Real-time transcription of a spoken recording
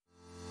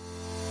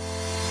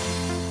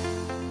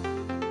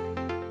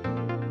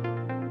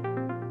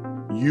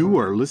You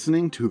are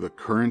listening to The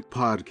Current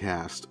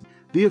Podcast,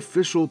 the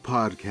official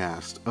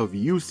podcast of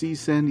UC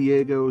San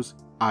Diego's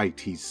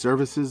IT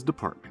Services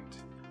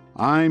Department.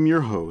 I'm your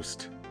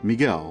host,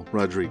 Miguel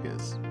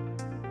Rodriguez.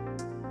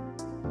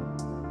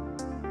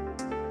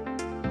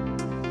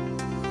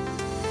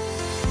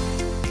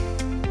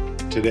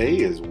 Today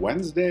is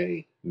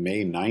Wednesday,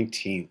 May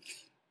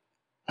 19th.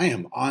 I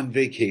am on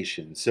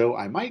vacation, so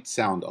I might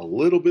sound a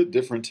little bit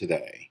different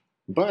today,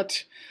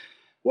 but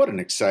what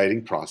an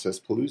exciting Process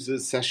Palooza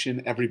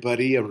session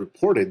everybody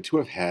reported to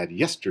have had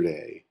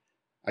yesterday.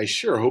 I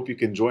sure hope you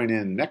can join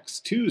in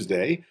next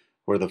Tuesday,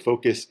 where the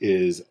focus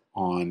is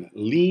on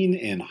lean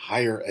in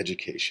higher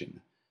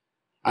education.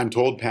 I'm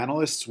told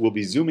panelists will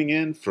be zooming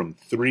in from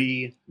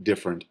 3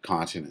 different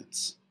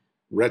continents.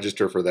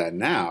 Register for that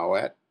now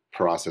at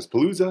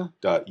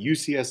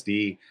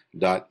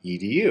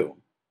processpalooza.ucsd.edu.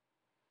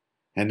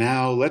 And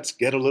now let's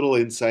get a little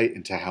insight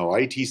into how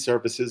IT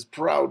Services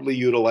proudly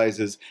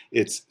utilizes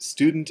its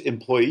student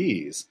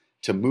employees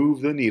to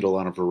move the needle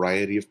on a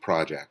variety of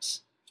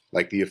projects,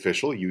 like the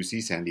official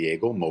UC San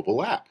Diego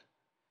mobile app.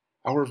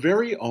 Our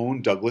very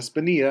own Douglas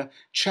Bonilla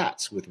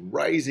chats with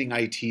rising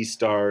IT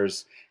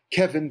stars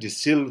Kevin De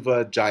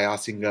Silva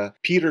Jayasinha,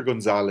 Peter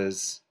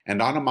Gonzalez,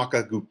 and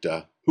Anamaka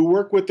Gupta, who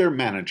work with their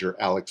manager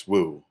Alex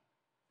Wu.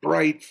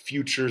 Bright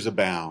futures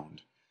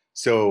abound.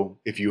 So,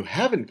 if you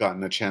haven't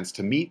gotten a chance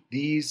to meet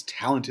these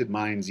talented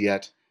minds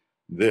yet,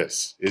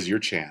 this is your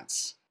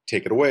chance.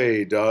 Take it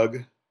away,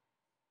 Doug.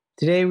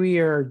 Today we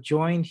are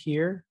joined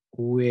here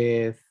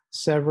with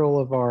several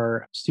of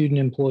our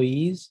student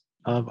employees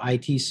of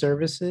IT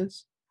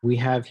Services. We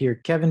have here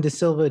Kevin De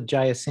Silva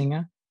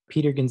Jayasinha,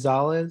 Peter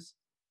Gonzalez,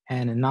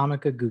 and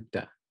Anamika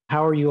Gupta.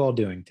 How are you all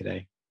doing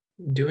today?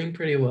 Doing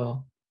pretty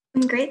well.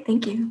 I'm great,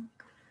 thank you.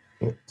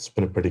 It's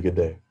been a pretty good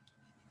day.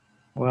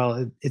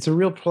 Well, it's a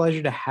real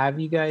pleasure to have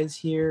you guys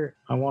here.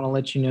 I want to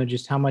let you know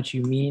just how much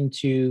you mean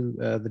to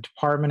the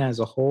department as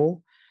a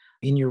whole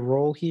in your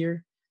role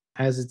here,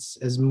 as it's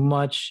as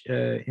much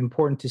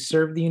important to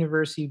serve the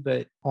university,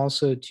 but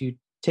also to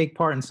take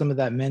part in some of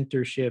that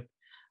mentorship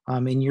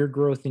in your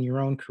growth in your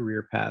own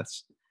career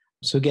paths.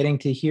 So getting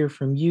to hear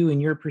from you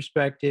and your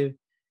perspective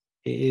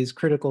is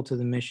critical to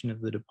the mission of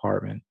the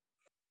department.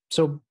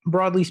 So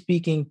broadly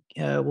speaking,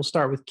 we'll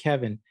start with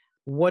Kevin.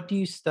 What do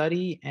you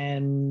study,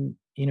 and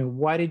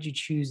why did you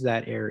choose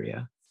that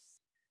area?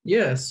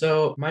 Yeah,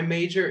 so my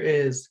major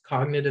is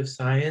cognitive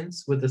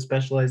science with a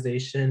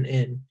specialization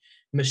in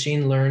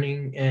machine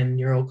learning and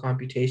neural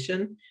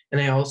computation.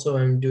 And I also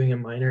am doing a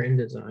minor in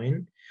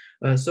design.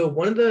 So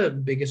one of the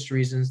biggest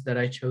reasons that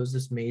I chose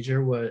this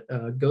major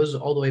goes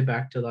all the way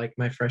back to like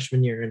my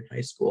freshman year in high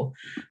school.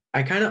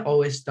 I kind of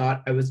always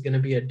thought I was going to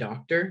be a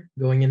doctor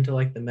going into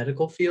like the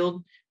medical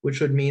field,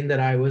 which would mean that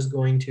I was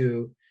going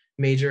to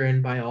major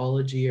in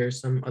biology or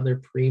some other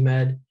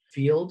pre-med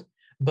field.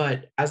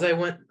 But as I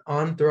went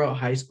on throughout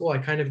high school, I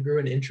kind of grew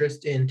an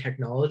interest in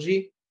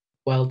technology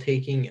while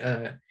taking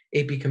a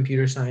AP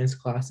computer science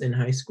class in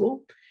high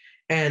school.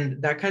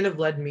 And that kind of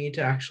led me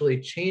to actually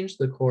change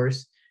the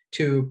course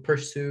to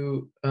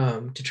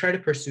try to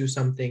pursue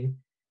something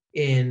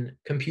in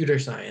computer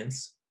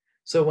science.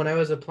 So when I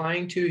was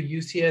applying to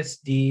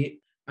UCSD,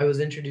 I was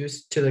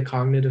introduced to the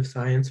cognitive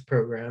science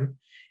program.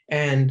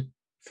 And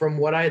from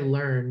what I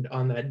learned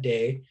on that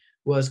day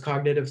was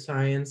cognitive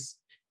science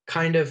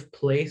kind of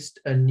placed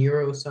a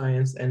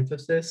neuroscience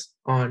emphasis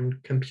on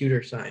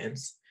computer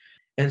science.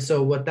 And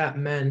so what that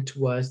meant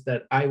was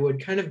that I would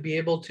kind of be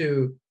able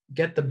to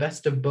get the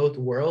best of both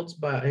worlds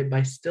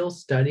by still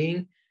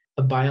studying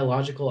a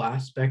biological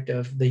aspect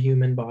of the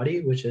human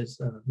body, which is,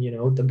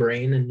 the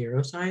brain and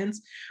neuroscience,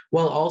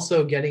 while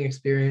also getting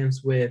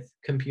experience with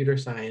computer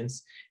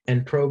science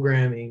and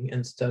programming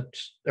and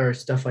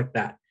stuff like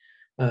that.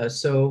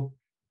 So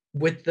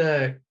with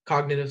the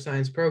cognitive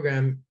science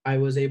program, I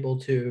was able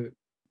to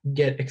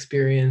get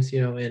experience,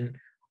 in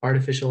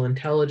artificial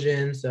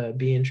intelligence,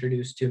 be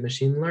introduced to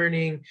machine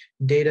learning,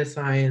 data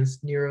science,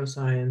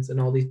 neuroscience, and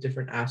all these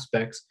different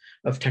aspects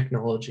of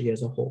technology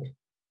as a whole.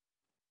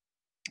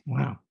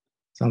 Wow.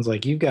 Sounds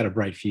like you've got a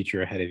bright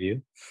future ahead of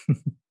you.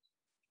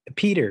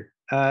 Peter,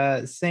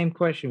 same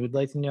question. We'd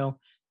like to know,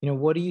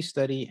 what do you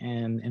study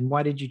and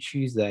why did you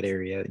choose that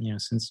area?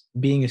 Since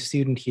being a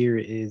student here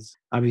is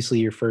obviously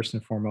your first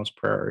and foremost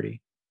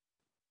priority.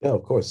 Yeah,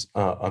 of course.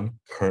 I'm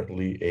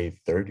currently a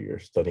third year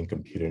studying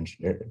computer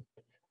engineering.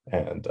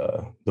 And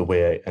the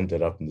way I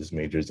ended up in this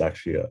major is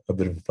actually a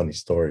bit of a funny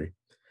story.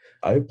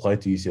 I applied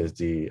to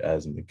UCSD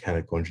as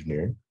mechanical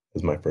engineering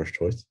as my first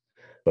choice.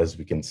 But as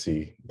we can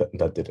see,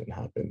 that didn't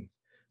happen.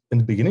 In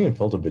the beginning, it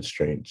felt a bit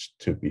strange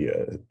to be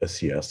a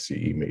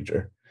CSCE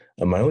major.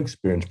 My only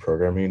experience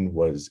programming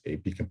was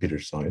AP computer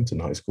science in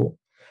high school.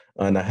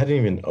 And I hadn't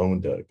even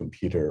owned a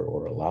computer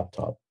or a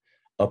laptop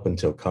up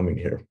until coming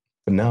here.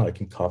 But now I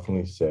can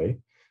confidently say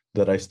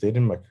that I stayed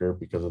in my career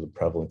because of the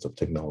prevalence of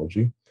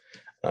technology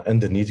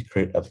and the need to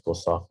create ethical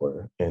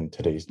software in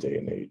today's day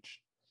and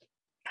age.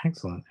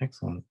 Excellent.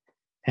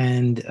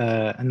 And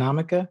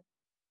Anamika,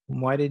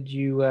 why did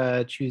you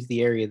choose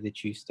the area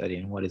that you study,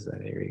 and what is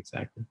that area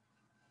exactly?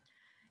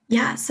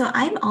 Yeah, so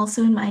I'm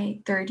also in my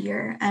third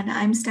year and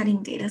I'm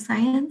studying data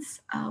science,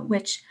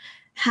 which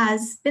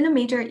has been a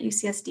major at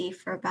UCSD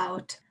for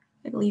about,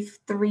 I believe,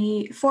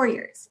 4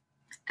 years.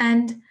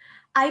 And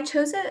I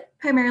chose it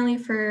primarily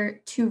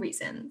for two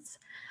reasons.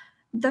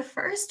 The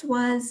first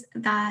was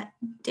that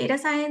data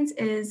science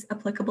is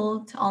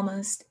applicable to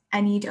almost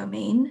any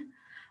domain.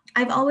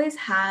 I've always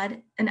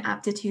had an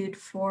aptitude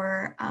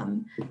for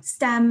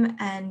STEM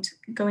and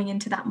going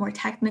into that more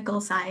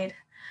technical side,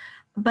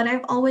 but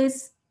I've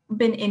always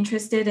been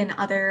interested in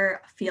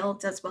other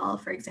fields as well,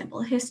 for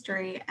example,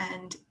 history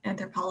and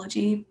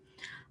anthropology.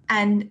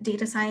 And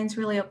data science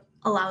really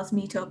allows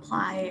me to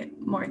apply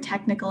more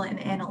technical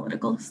and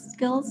analytical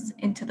skills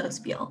into those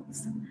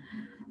fields.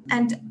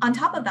 And on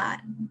top of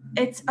that,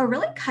 it's a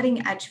really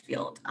cutting edge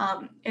field.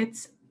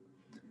 It's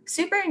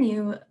super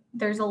new.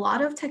 There's a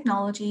lot of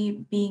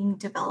technology being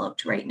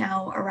developed right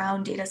now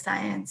around data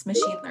science,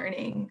 machine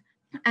learning.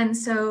 And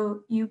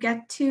so you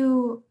get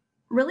to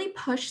really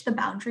push the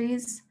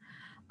boundaries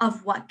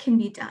of what can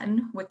be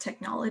done with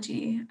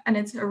technology. And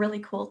it's a really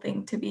cool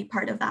thing to be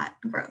part of that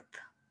growth.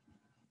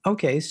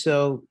 Okay,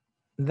 so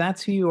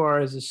that's who you are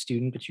as a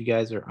student, but you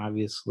guys are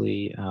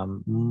obviously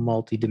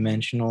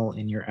multidimensional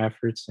in your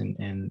efforts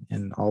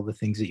and all the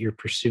things that you're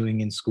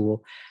pursuing in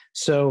school.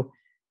 So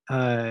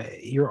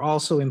you're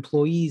also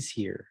employees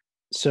here.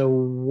 So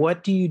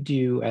what do you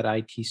do at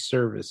IT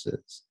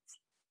Services?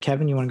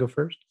 Kevin, you want to go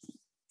first?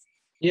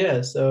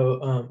 Yeah,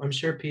 so I'm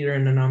sure Peter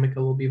and Anamika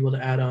will be able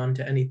to add on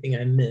to anything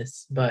I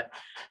miss, but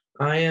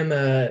I am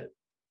a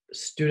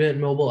student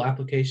mobile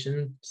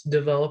applications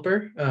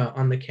developer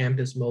on the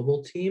campus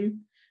mobile team,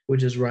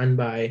 which is run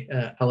by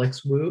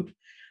Alex Wu.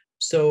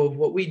 So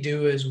what we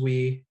do is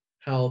we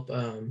help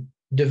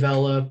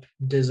develop,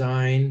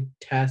 design,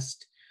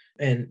 test,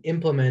 and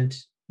implement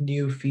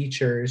new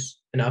features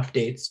and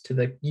updates to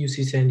the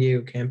UC San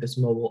Diego campus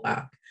mobile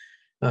app.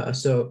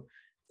 So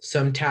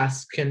some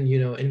tasks can,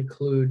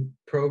 include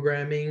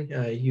programming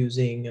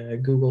using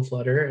Google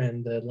Flutter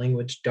and the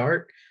language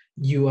Dart,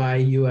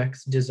 UI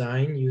UX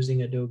design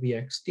using Adobe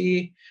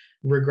XD,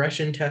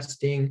 regression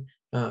testing,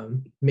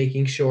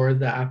 making sure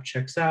the app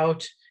checks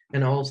out,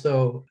 and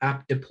also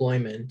app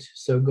deployment.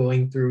 So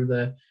going through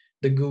the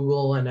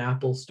Google and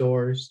Apple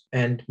stores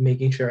and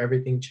making sure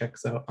everything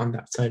checks out on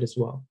that side as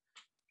well.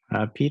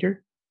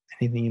 Peter,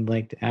 anything you'd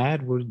like to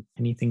add?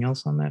 Anything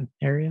else on that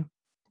area?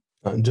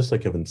 Just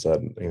like Kevin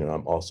said,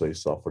 I'm also a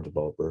software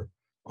developer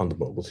on the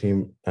mobile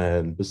team.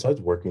 And besides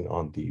working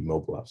on the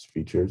mobile apps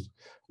features,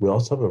 we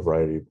also have a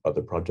variety of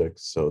other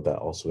projects. So that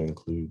also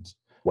includes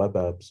web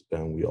apps,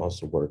 and we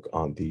also work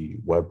on the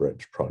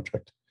WebReg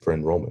project for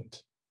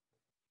enrollment.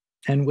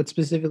 And what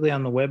specifically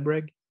on the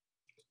WebReg?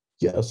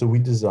 Yeah, so we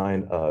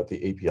design the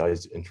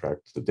APIs to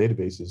interact with the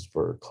databases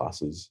for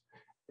classes.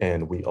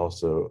 And we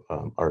also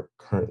are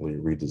currently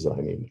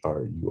redesigning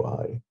our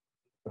UI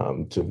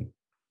to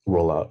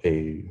roll out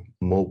a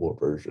mobile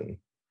version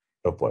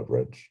of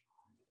WebReg.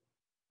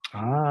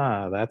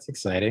 Ah, that's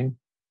exciting.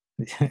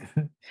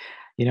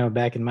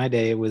 Back in my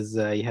day, it was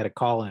you had a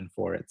call in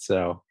for it.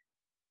 So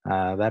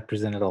that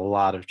presented a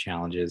lot of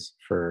challenges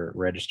for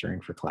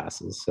registering for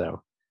classes.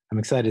 So I'm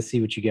excited to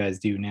see what you guys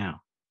do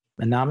now.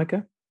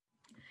 Anamika?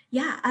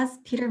 Yeah, as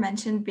Peter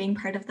mentioned, being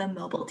part of the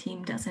mobile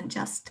team doesn't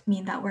just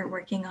mean that we're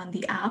working on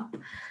the app.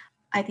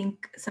 I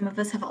think some of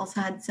us have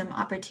also had some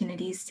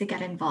opportunities to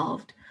get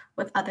involved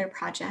with other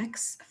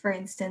projects. For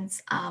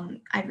instance,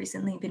 I've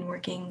recently been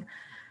working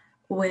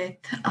with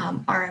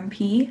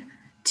RMP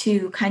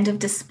to kind of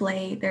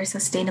display their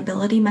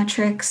sustainability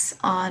metrics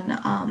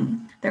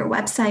on their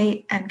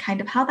website and kind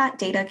of how that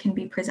data can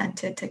be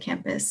presented to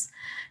campus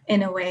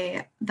in a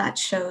way that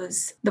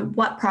shows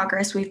what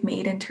progress we've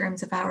made in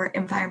terms of our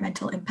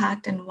environmental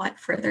impact and what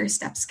further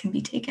steps can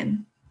be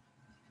taken.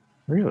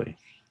 Really?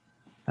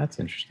 That's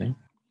interesting.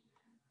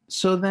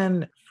 So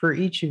then for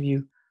each of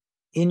you,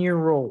 in your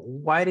role,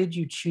 why did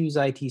you choose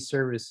IT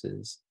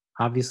services?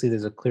 Obviously,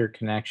 there's a clear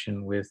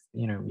connection with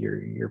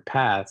your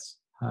paths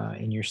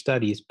in your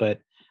studies, but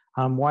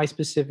why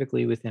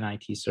specifically within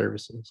IT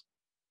services?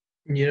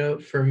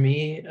 For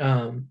me,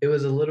 it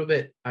was a little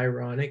bit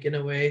ironic in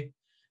a way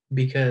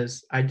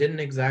because I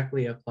didn't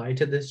exactly apply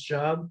to this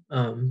job.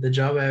 The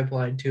job I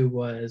applied to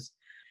was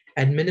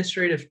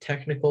administrative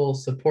technical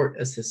support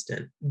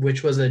assistant,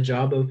 which was a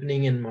job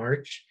opening in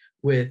March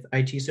with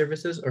IT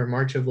services, or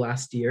March of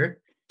last year,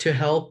 to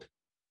help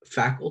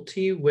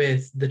faculty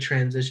with the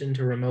transition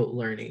to remote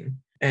learning.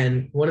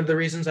 And one of the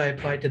reasons I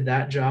applied to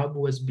that job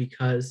was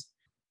because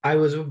I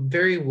was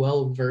very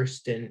well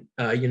versed in,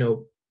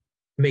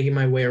 making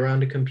my way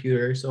around a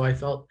computer. So I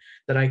felt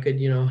that I could,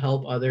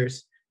 help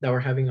others that were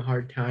having a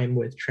hard time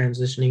with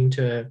transitioning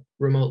to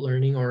remote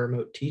learning or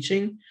remote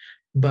teaching.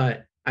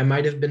 But I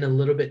might have been a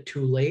little bit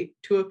too late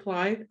to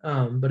apply.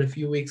 But a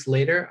few weeks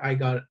later, I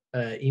got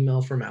an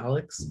email from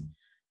Alex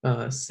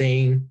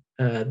saying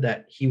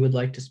that he would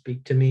like to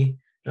speak to me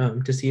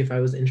to see if I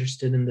was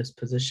interested in this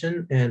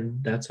position.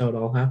 And that's how it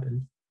all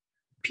happened.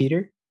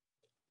 Peter?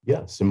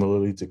 Yeah,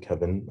 similarly to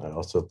Kevin, I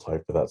also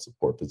applied for that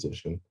support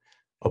position.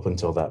 Up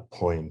until that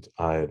point,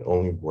 I had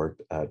only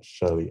worked at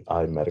Shelley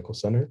Eye Medical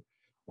Center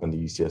and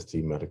the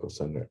UCSD Medical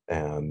Center.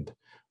 And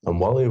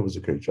while it was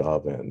a great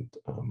job and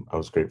I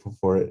was grateful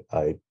for it,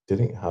 I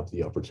didn't have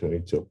the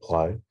opportunity to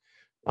apply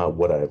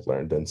what I've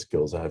learned and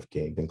skills I've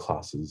gained in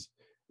classes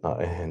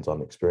and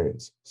hands-on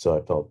experience. So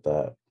I felt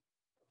that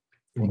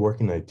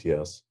working at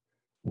ITS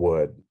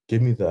would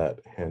give me that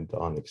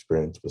hands-on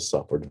experience with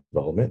software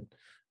development.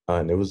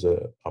 And it was an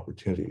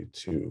opportunity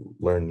to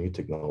learn new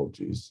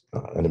technologies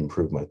and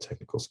improve my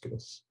technical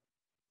skills.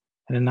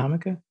 And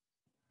Anamika?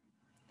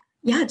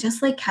 Yeah,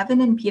 just like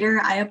Kevin and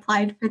Peter, I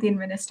applied for the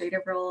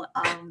administrative role,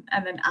 and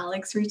then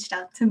Alex reached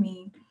out to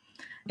me.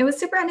 It was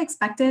super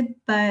unexpected,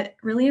 but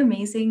really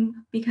amazing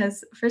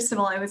because, first of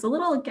all, I was a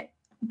little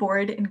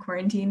bored in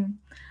quarantine.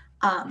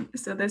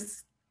 So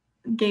this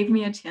gave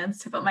me a chance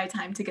to put my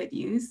time to good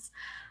use.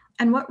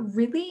 And what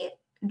really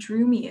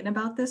drew me in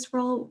about this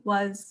role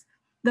was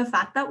the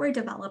fact that we're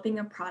developing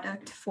a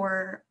product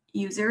for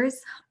users.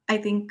 I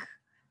think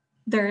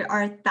there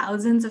are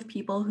thousands of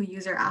people who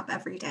use our app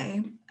every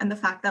day, and the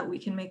fact that we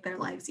can make their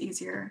lives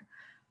easier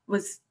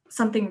was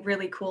something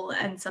really cool,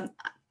 and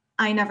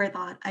I never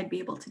thought I'd be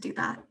able to do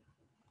that.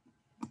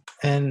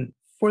 And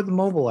for the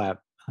mobile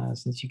app,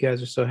 since you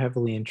guys are so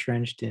heavily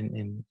entrenched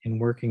in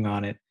working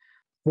on it,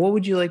 what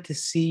would you like to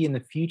see in the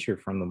future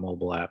from the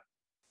mobile app?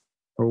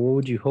 Or what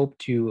would you hope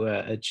to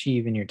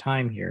achieve in your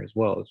time here as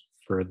well as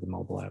for the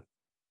mobile app?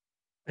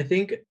 I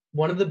think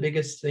one of the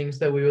biggest things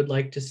that we would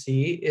like to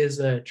see is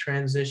a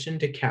transition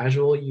to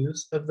casual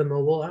use of the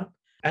mobile app.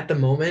 At the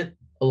moment,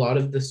 a lot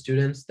of the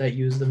students that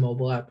use the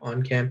mobile app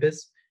on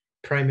campus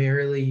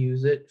primarily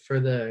use it for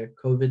the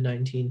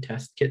COVID-19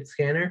 test kit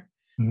scanner.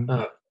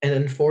 Mm-hmm. And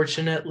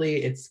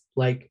unfortunately, it's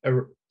like,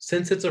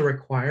 since it's a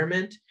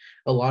requirement,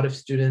 a lot of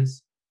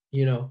students,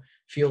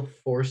 feel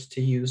forced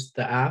to use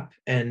the app,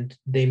 and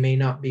they may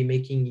not be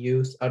making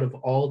use out of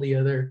all the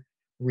other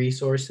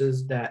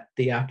resources that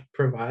the app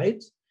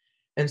provides.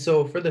 And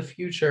so for the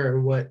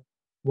future,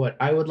 what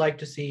I would like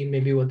to see,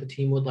 maybe what the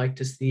team would like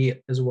to see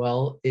as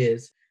well,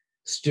 is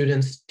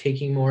students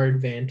taking more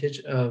advantage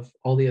of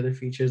all the other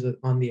features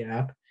on the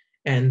app,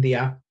 and the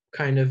app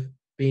kind of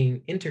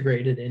being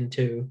integrated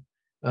into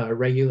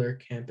regular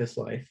campus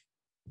life.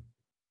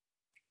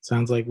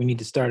 Sounds like we need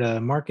to start a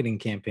marketing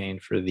campaign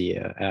for the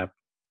app,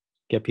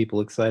 get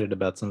people excited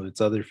about some of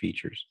its other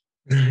features.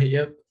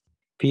 Yep.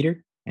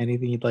 Peter,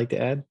 anything you'd like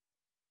to add?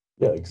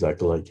 Yeah,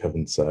 exactly like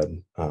Kevin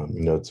said.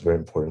 It's very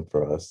important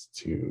for us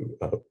to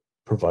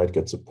provide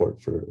good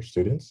support for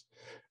students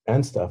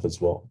and staff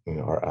as well.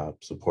 Our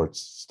app supports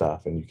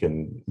staff, and you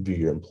can view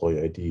your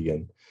employee ID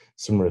and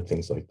similar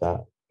things like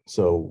that.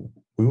 So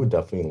we would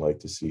definitely like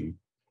to see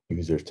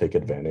users take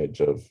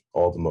advantage of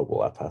all the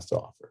mobile app has to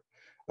offer.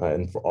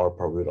 And for our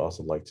part, we would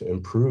also like to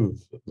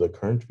improve the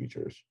current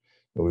features.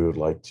 We would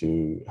like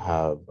to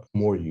have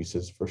more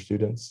uses for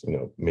students,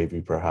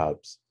 maybe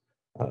perhaps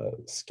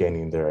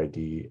scanning their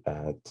ID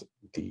at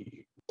the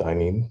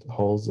dining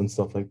halls and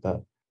stuff like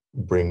that,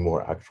 bring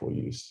more actual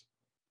use.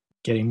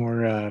 Getting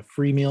more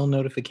free meal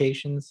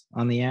notifications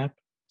on the app.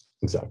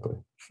 Exactly.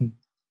 And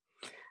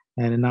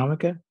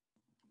Anamika?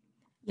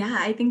 Yeah,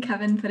 I think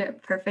Kevin put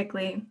it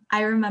perfectly.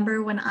 I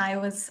remember when I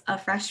was a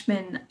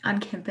freshman on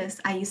campus,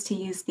 I used to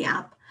use the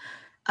app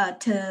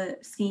to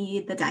see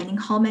the dining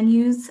hall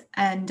menus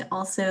and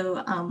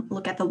also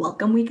look at the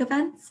Welcome Week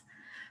events.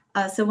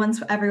 So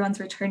once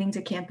everyone's returning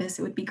to campus,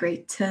 it would be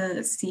great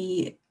to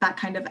see that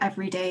kind of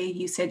everyday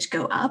usage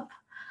go up.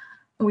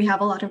 We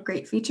have a lot of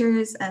great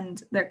features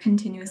and they're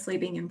continuously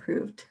being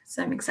improved.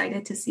 So I'm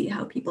excited to see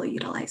how people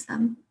utilize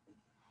them.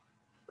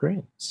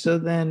 Great. So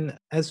then,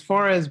 as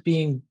far as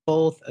being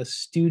both a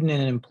student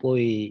and an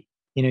employee,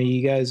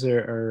 you guys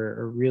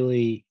are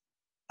really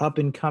up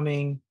and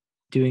coming,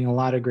 doing a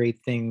lot of great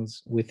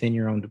things within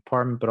your own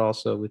department, but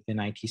also within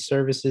IT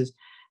services.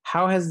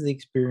 How has the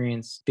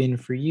experience been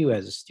for you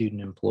as a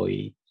student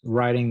employee,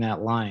 riding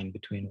that line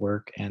between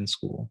work and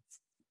school?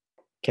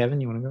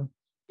 Kevin, you want to go?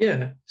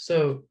 Yeah.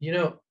 So,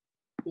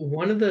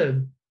 one of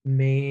the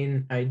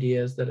main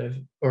ideas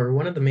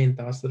one of the main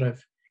thoughts that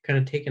I've kind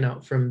of taken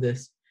out from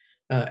this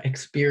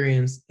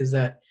experience is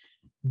that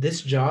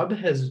this job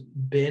has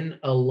been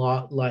a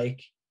lot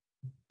like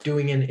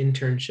doing an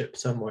internship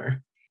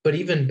somewhere, but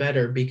even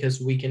better because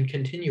we can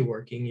continue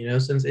working,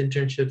 since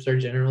internships are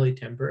generally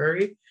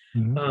temporary.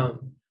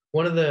 Mm-hmm.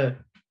 One of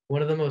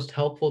the most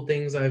helpful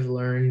things I've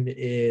learned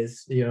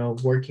is,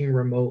 working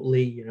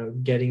remotely,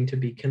 getting to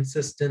be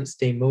consistent,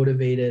 stay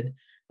motivated.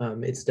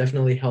 It's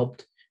definitely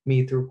helped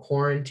me through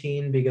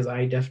quarantine because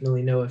I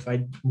definitely know if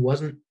I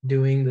wasn't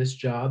doing this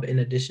job in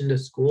addition to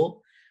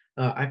school,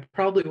 I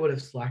probably would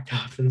have slacked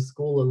off in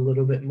school a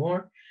little bit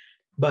more.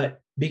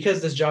 But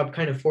because this job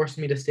kind of forced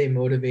me to stay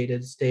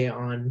motivated, stay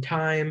on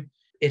time,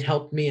 it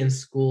helped me in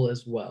school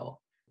as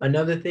well.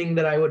 Another thing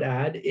that I would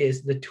add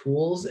is the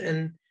tools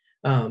and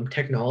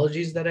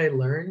technologies that I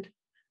learned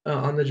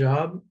on the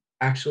job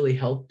actually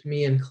helped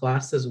me in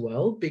class as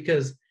well,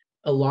 because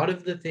a lot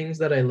of the things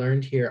that I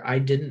learned here, I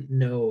didn't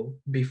know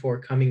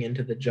before coming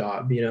into the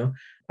job.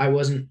 I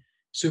wasn't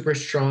super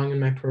strong in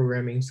my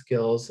programming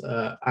skills.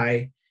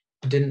 I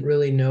didn't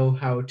really know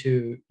how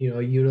to,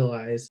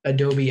 utilize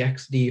Adobe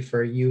XD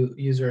for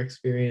user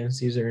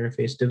experience, user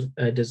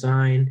interface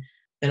design,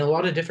 and a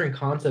lot of different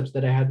concepts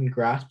that I hadn't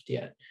grasped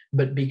yet.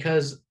 But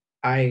because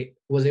I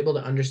was able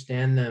to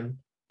understand them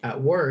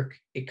at work,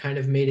 it kind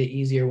of made it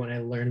easier when I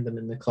learned them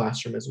in the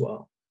classroom as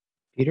well.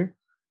 Peter?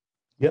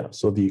 Yeah,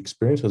 so the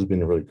experience has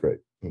been really great.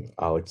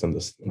 Alex and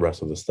the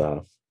rest of the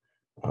staff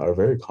are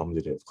very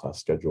accommodating of class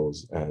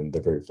schedules, and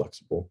they're very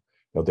flexible.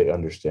 They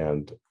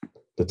understand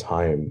the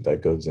time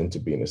that goes into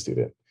being a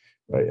student,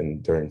 right?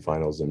 And during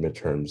finals and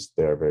midterms,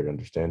 they are very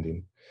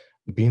understanding.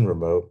 Being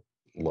remote,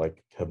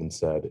 like Kevin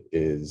said,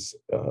 is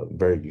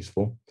very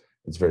useful.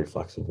 It's very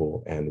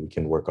flexible, and we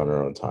can work on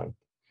our own time.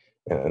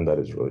 And that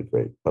is really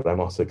great. But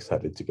I'm also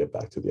excited to get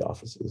back to the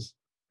offices.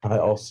 I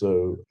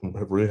also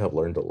really have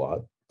learned a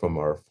lot from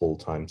our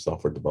full-time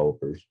software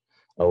developers.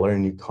 I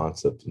learn new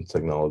concepts and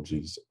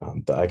technologies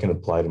that I can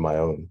apply to my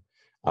own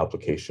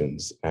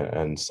applications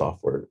and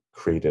software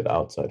created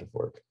outside of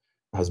work.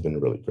 It has been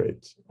really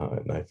great.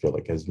 And I feel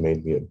like it has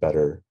made me a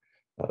better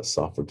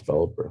software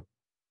developer.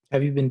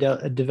 Have you been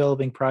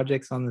developing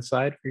projects on the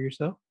side for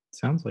yourself?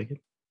 Sounds like it.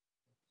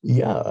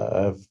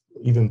 Yeah,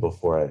 even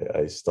before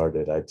I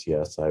started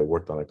ITS, I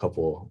worked on a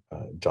couple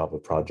Java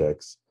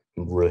projects,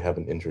 really have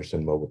an interest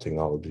in mobile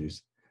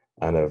technologies,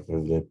 and I've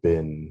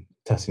been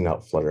testing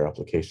out Flutter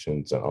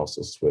applications and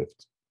also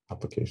Swift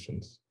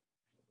applications.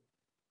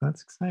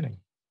 That's exciting.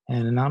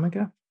 And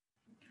Anamika?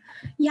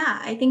 Yeah,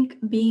 I think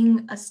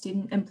being a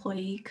student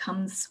employee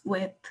comes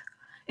with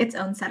its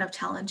own set of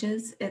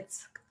challenges.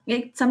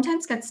 It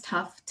sometimes gets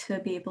tough to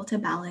be able to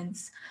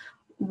balance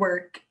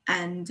work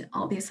and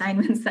all the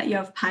assignments that you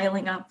have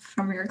piling up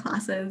from your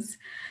classes.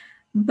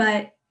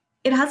 But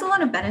it has a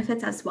lot of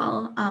benefits as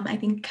well. I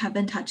think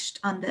Kevin touched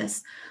on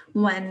this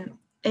when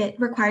it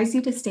requires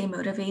you to stay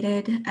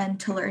motivated and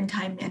to learn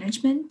time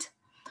management.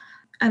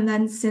 And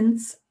then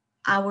since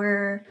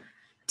our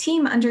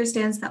team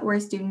understands that we're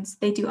students,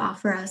 they do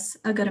offer us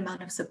a good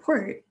amount of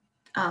support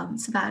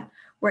so that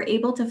we're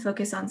able to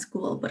focus on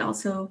school, but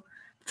also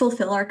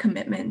fulfill our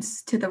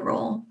commitments to the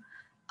role.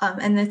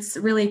 And it's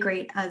really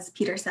great, as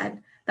Peter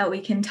said, that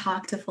we can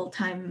talk to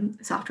full-time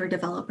software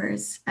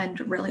developers and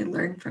really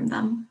learn from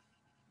them.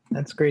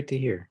 That's great to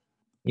hear.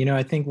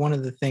 I think one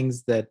of the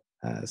things that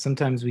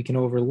sometimes we can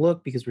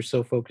overlook because we're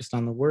so focused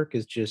on the work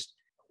is just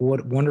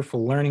what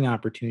wonderful learning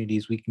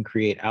opportunities we can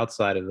create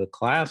outside of the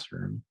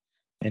classroom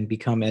and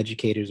become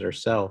educators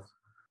ourselves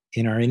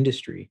in our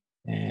industry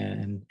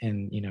and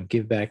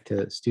give back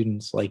to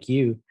students like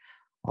you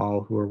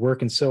all who are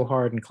working so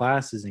hard in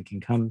classes and can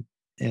come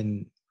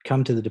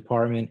to the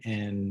department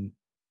and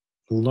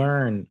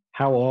learn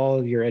how all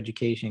of your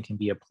education can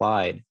be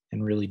applied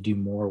and really do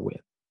more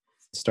with,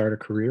 start a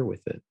career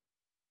with it.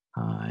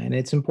 And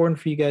it's important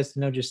for you guys to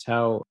know just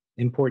how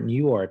important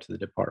you are to the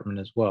department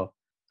as well,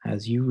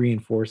 as you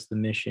reinforce the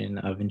mission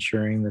of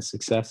ensuring the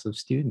success of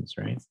students,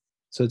 right?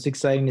 So it's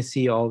exciting to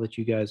see all that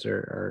you guys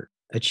are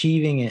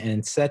achieving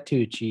and set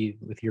to achieve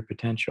with your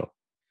potential.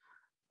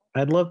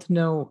 I'd love to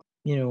know,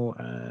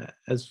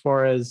 as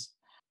far as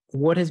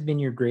what has been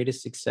your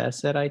greatest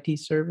success at IT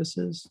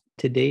services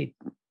to date?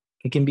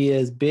 It can be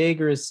as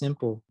big or as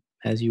simple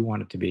as you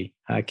want it to be.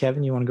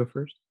 Kevin, you want to go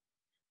first?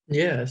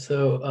 Yeah,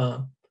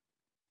 so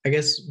I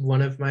guess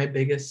one of my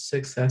biggest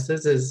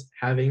successes is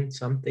having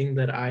something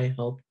that I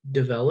helped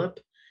develop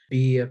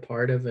be a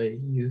part of a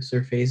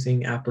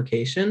user-facing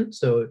application.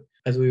 So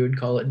as we would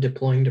call it,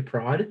 deploying to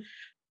prod.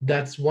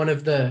 That's one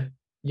of the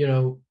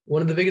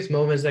biggest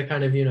moments that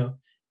kind of,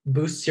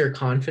 boosts your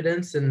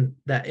confidence, and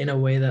that in a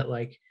way that,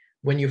 like,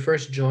 when you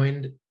first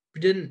joined,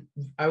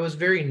 I was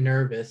very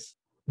nervous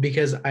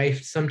because I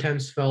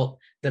sometimes felt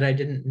that I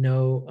didn't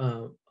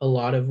know a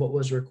lot of what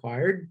was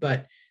required.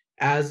 But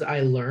as I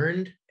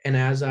learned and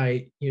as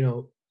I,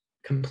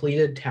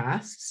 completed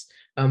tasks,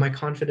 my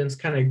confidence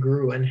kind of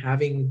grew, and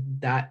having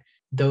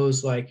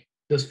those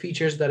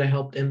features that I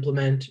helped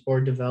implement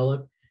or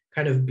develop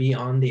kind of be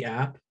on the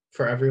app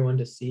for everyone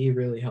to see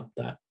really helped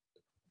that.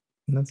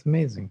 That's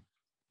amazing.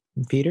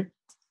 Peter?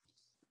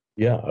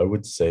 Yeah, I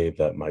would say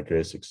that my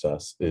greatest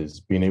success is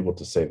being able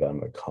to say that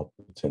I'm a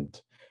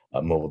competent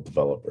mobile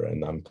developer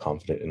and I'm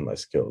confident in my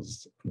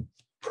skills.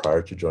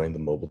 Prior to joining the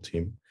mobile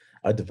team,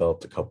 I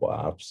developed a couple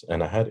apps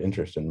and I had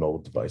interest in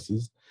mobile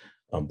devices,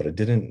 but I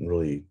didn't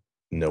really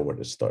know where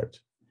to start.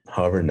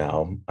 However,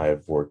 now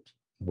I've worked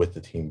with the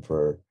team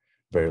for a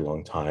very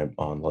long time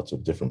on lots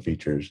of different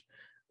features.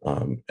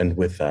 And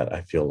with that,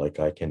 I feel like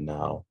I can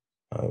now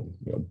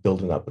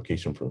build an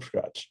application from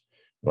scratch,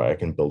 right? I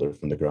can build it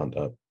from the ground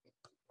up,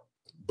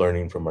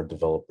 learning from our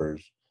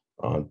developers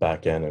on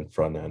back end and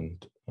front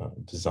end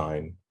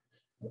design,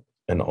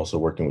 and also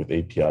working with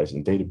APIs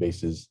and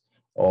databases,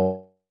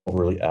 all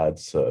really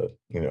adds to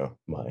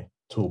my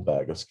tool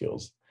bag of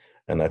skills.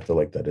 And I feel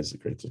like that is a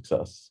great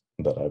success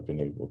that I've been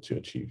able to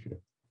achieve here.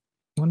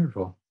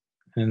 Wonderful.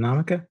 And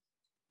Namika?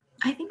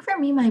 I think for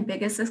me, my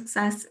biggest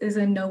success is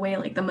in no way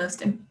like the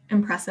most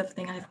impressive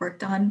thing I've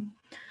worked on,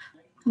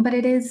 but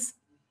it is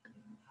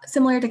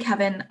similar to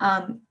Kevin,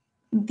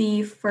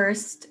 the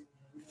first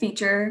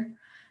feature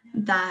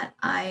that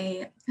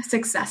I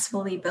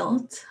successfully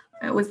built,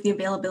 it was the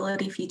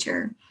availability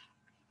feature.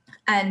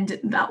 And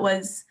that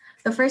was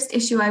the first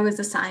issue I was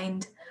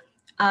assigned,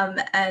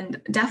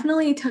 and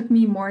definitely took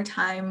me more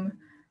time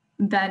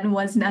than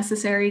was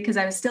necessary because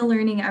I was still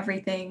learning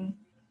everything.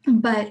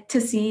 But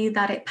to see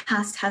that it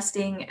passed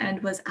testing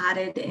and was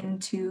added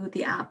into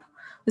the app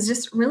was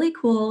just really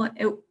cool.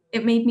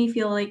 It made me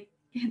feel like,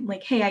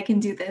 hey, I can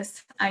do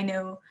this. I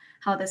know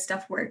how this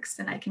stuff works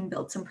and I can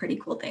build some pretty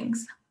cool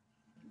things.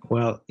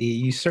 Well,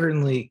 you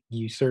certainly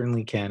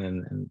can,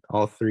 and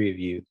all three of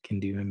you can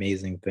do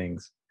amazing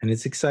things. And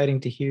it's exciting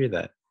to hear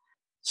that.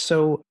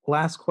 So,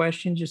 last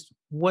question, just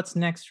what's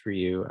next for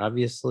you?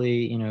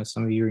 Obviously,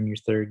 some of you are in your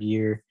third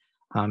year,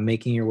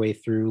 making your way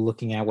through,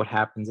 looking at what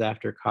happens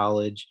after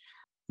college.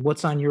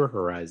 What's on your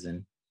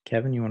horizon?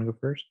 Kevin, you want to go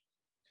first?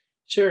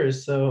 Sure.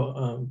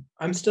 So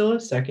I'm still a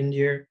second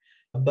year,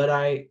 but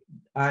I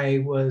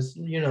was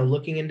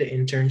looking into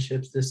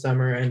internships this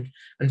summer, and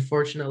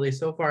unfortunately,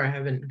 so far I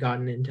haven't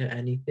gotten into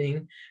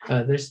anything.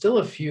 There's still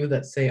a few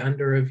that say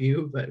under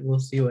review, but we'll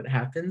see what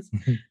happens.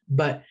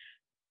 But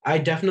I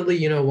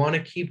definitely want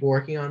to keep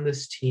working on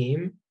this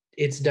team.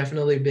 It's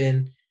definitely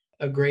been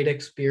a great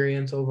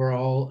experience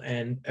overall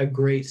and a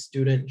great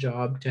student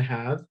job to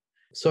have.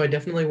 So I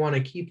definitely want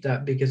to keep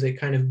that because it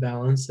kind of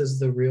balances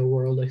the real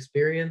world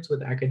experience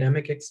with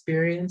academic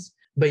experience.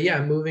 But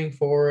yeah, moving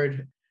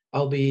forward,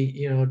 I'll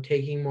be,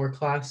 taking more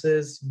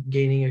classes,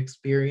 gaining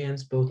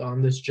experience both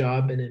on this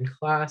job and in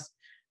class,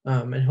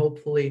 and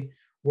hopefully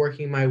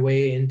working my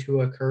way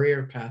into a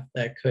career path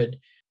that could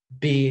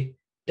be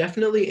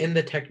definitely in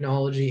the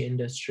technology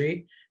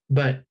industry,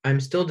 but I'm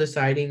still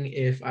deciding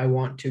if I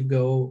want to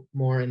go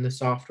more in the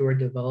software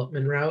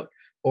development route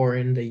or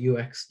in the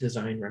UX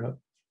design route.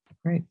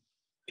 Great.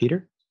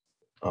 Peter?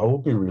 I will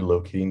be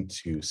relocating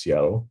to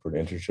Seattle for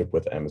an internship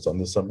with Amazon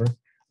this summer,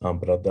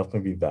 but I'll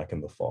definitely be back in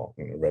the fall,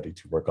 ready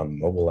to work on the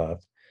mobile app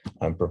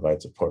and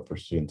provide support for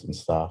students and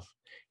staff.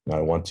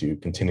 I want to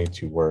continue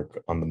to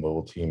work on the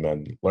mobile team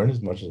and learn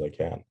as much as I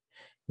can,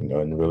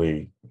 and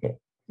really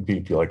be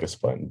like a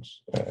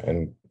sponge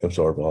and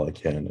absorb all I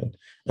can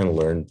and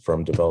learn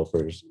from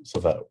developers so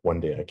that one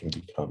day I can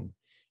become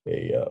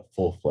a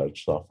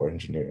full-fledged software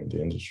engineer in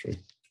the industry.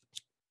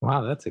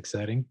 Wow, that's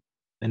exciting.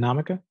 And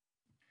Namika?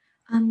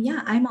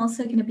 Yeah, I'm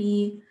also going to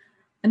be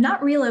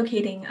not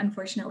relocating,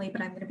 unfortunately,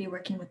 but I'm going to be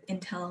working with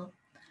Intel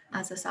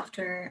as a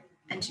software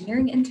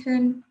engineering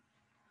intern.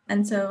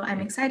 And so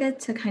I'm excited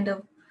to kind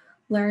of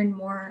learn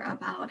more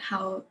about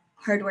how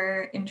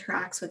hardware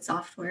interacts with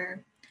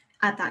software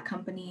at that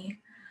company.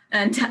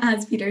 And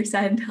as Peter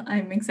said,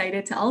 I'm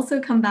excited to also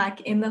come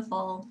back in the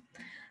fall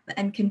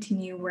and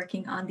continue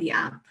working on the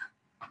app.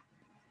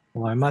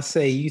 Well, I must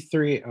say, you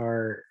three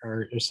are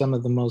some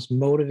of the most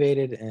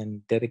motivated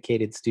and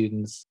dedicated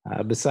students,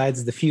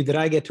 besides the few that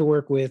I get to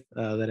work with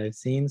that I've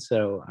seen.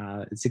 So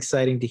it's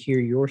exciting to hear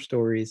your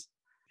stories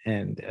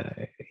and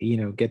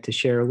get to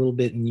share a little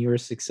bit in your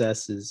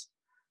successes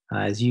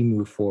as you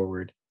move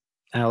forward.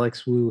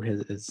 Alex Wu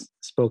has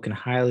spoken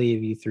highly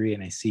of you three,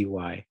 and I see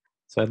why.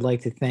 So I'd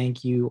like to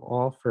thank you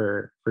all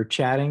for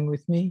chatting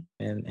with me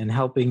and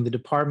helping the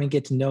department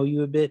get to know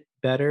you a bit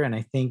better. And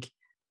I think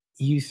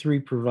you three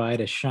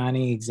provide a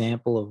shining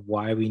example of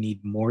why we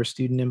need more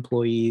student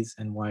employees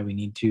and why we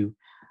need to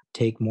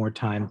take more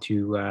time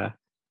to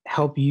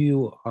help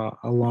you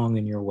along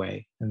in your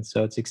way. And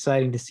so it's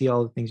exciting to see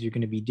all the things you're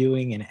going to be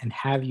doing and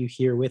have you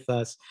here with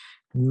us,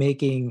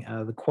 making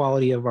the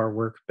quality of our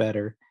work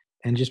better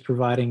and just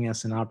providing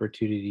us an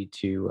opportunity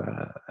to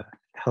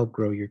help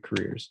grow your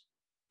careers.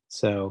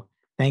 So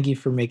thank you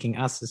for making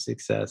us a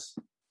success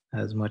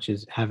as much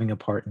as having a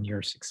part in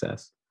your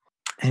success.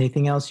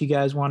 Anything else you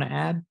guys want to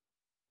add?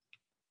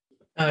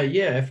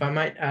 Yeah, if I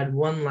might add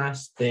one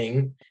last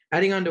thing,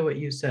 adding on to what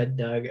you said,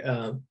 Doug,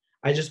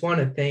 I just want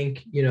to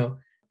thank,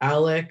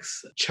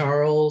 Alex,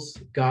 Charles,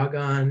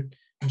 Gagan,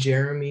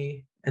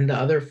 Jeremy, and the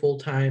other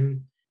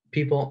full-time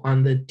people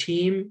on the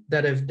team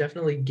that have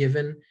definitely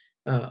given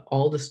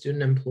all the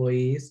student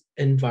employees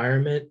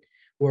environment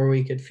where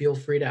we could feel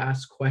free to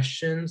ask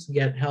questions,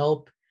 get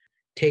help,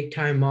 take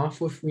time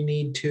off if we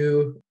need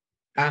to,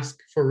 ask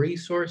for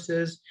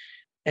resources,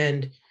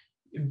 and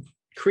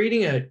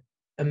creating an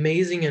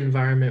amazing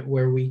environment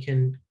where we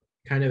can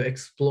kind of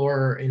explore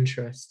our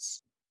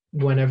interests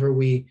whenever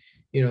we,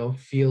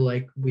 feel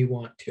like we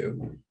want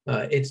to.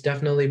 It's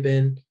definitely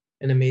been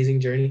an amazing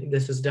journey.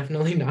 This is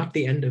definitely not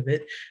the end of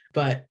it,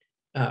 but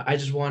I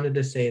just wanted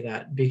to say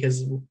that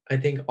because I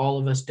think all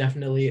of us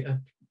definitely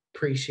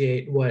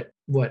appreciate what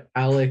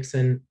Alex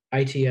and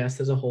ITS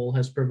as a whole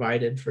has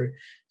provided for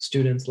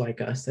students like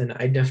us. And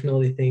I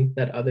definitely think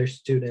that other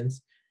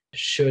students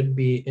should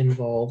be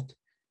involved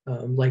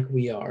like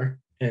we are.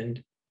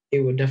 And it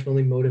would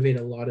definitely motivate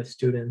a lot of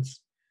students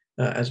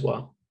as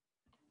well.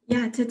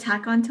 Yeah, to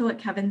tack on to what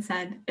Kevin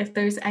said, if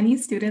there's any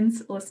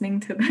students listening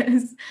to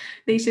this,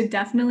 they should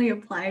definitely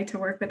apply to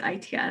work with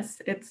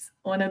ITS. It's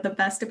one of the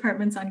best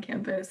departments on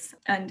campus,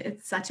 and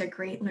it's such a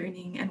great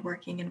learning and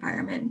working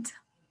environment.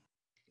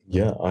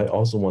 Yeah, I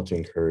also want to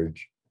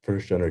encourage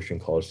first-generation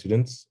college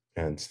students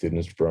and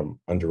students from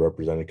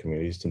underrepresented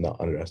communities to not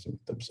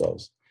underestimate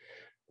themselves.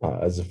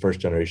 As a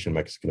first-generation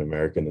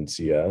Mexican-American in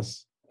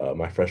CS,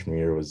 my freshman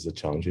year was a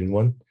challenging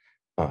one.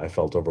 I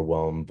felt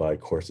overwhelmed by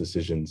course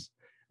decisions,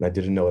 and I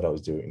didn't know what I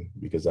was doing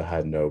because I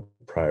had no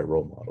prior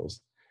role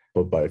models.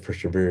 But by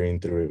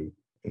persevering through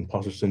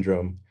imposter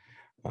syndrome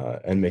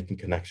and making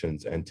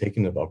connections and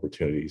taking up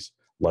opportunities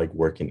like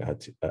working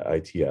at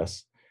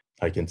ITS,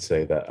 I can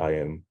say that I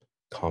am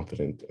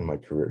confident in my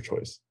career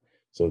choice.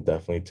 So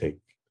definitely take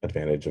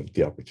advantage of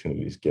the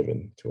opportunities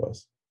given to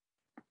us.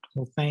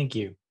 Well, thank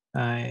you.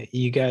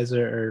 You guys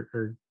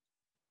are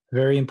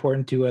very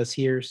important to us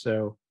here.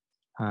 So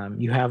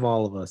you have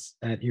all of us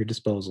at your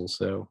disposal.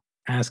 So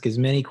ask as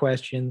many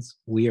questions.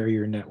 We are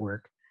your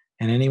network.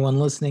 And anyone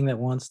listening that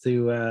wants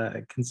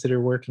to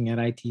consider working at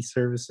IT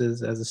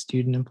services as a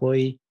student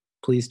employee,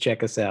 please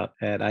check us out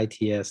at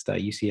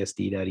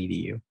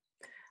its.ucsd.edu.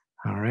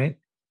 All right.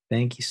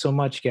 Thank you so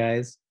much,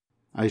 guys.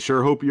 I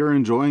sure hope you're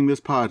enjoying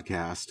this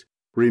podcast.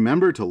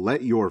 Remember to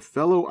let your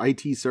fellow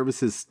IT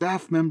services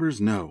staff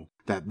members know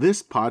that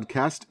this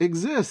podcast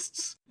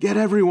exists. Get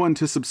everyone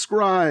to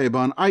subscribe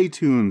on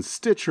iTunes,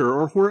 Stitcher,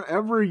 or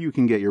wherever you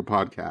can get your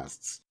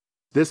podcasts.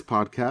 This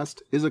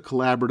podcast is a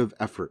collaborative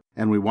effort,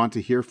 and we want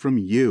to hear from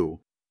you.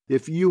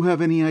 If you have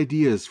any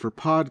ideas for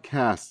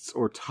podcasts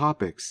or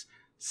topics,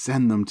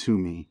 send them to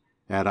me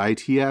at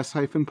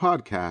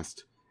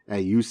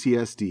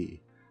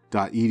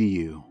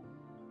its-podcast@ucsd.edu.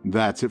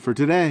 That's it for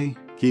today.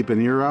 Keep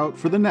an ear out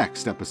for the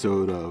next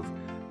episode of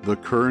The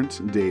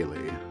Current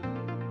Daily.